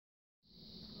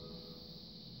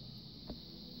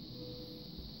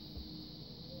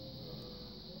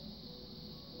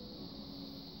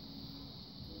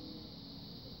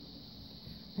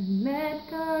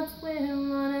God's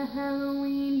will on a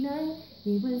Halloween night.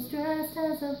 He was dressed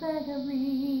as a bag of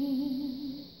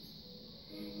leaves.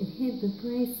 It hid the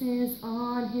braces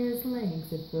on his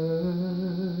legs at first.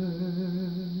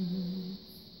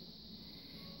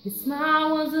 His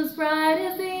smile was as bright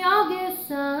as the August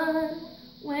sun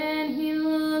when he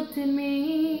looked at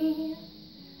me.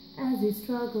 As he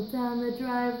struggled down the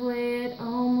driveway, it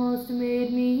almost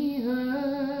made me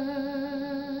hurt.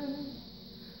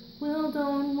 Will,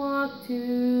 don't walk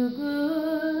too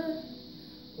good.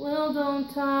 Will, don't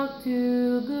talk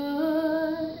too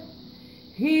good.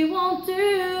 He won't do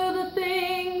the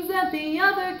things that the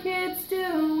other kids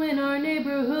do in our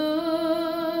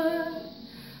neighborhood.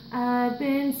 I've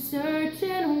been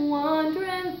searching,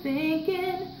 wondering,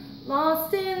 thinking,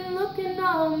 lost in looking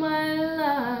all my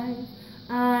life.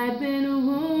 I've been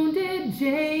wounded,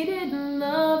 jaded,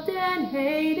 loved and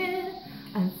hated.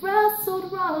 I've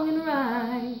wrestled wrong and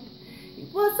right. He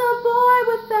was a boy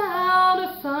without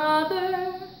a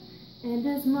father, and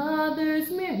his mother's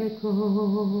miracle.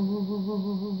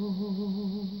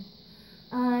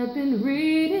 I've been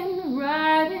reading,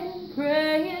 writing,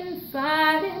 praying,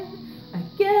 fighting. I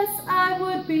guess I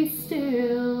would be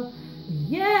still.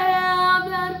 Yeah,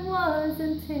 that was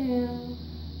until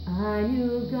I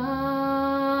knew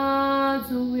God's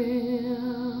will.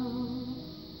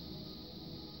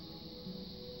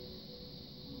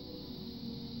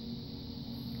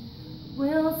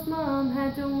 Will's mom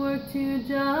had to work 2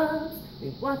 jobs.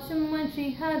 We'd watch him when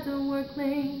she had to work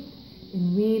late,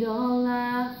 and we'd all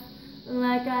laugh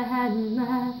like I hadn't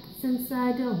laughed since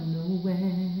I don't know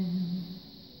when.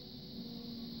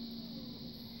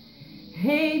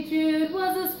 Hey Jude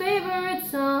was his favorite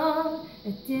song.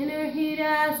 At dinner he'd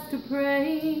ask to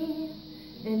pray,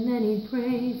 and then he'd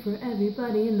pray for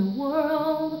everybody in the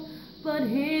world but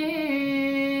him.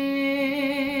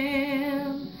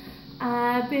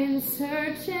 I've been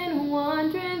searching,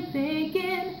 wondering,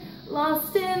 thinking,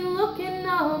 lost in looking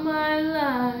all my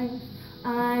life.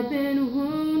 I've been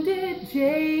wounded,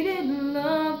 jaded,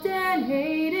 loved and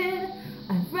hated.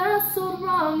 I've wrestled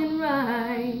wrong and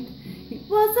right. He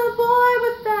was a boy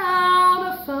without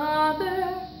a father,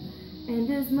 and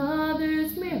his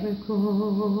mother's miracle.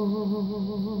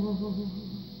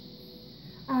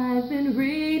 I've been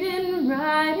reading,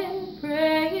 writing,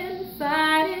 praying,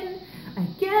 fighting. I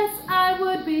guess I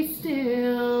would be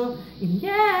still.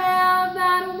 Yeah,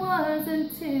 that was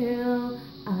until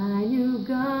I knew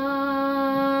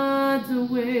God's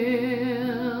will.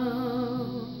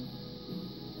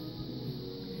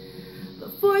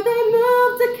 Before they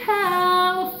moved to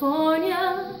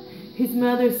California, his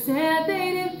mother said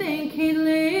they didn't think he'd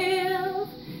live.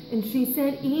 And she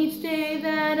said each day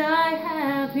that I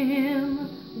have him,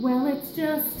 well, it's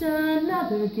just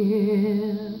another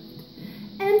gift.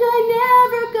 And I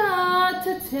never got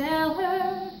to tell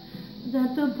her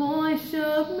that the boy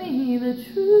showed me the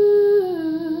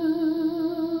truth.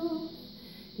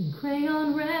 In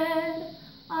crayon red,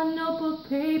 on notebook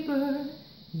paper,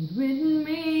 he'd written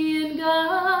me and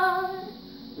God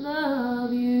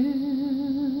love you.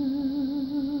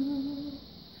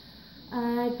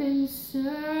 I've been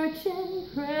searching,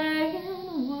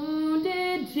 praying,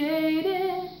 wounded,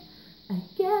 jaded. I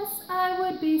guess I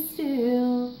would be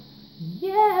still.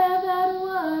 Yeah, that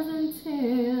was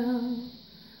until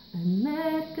I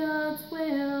met God's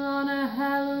will on a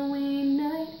Halloween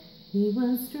night. He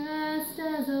was dressed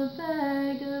as a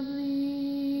bag of leaves.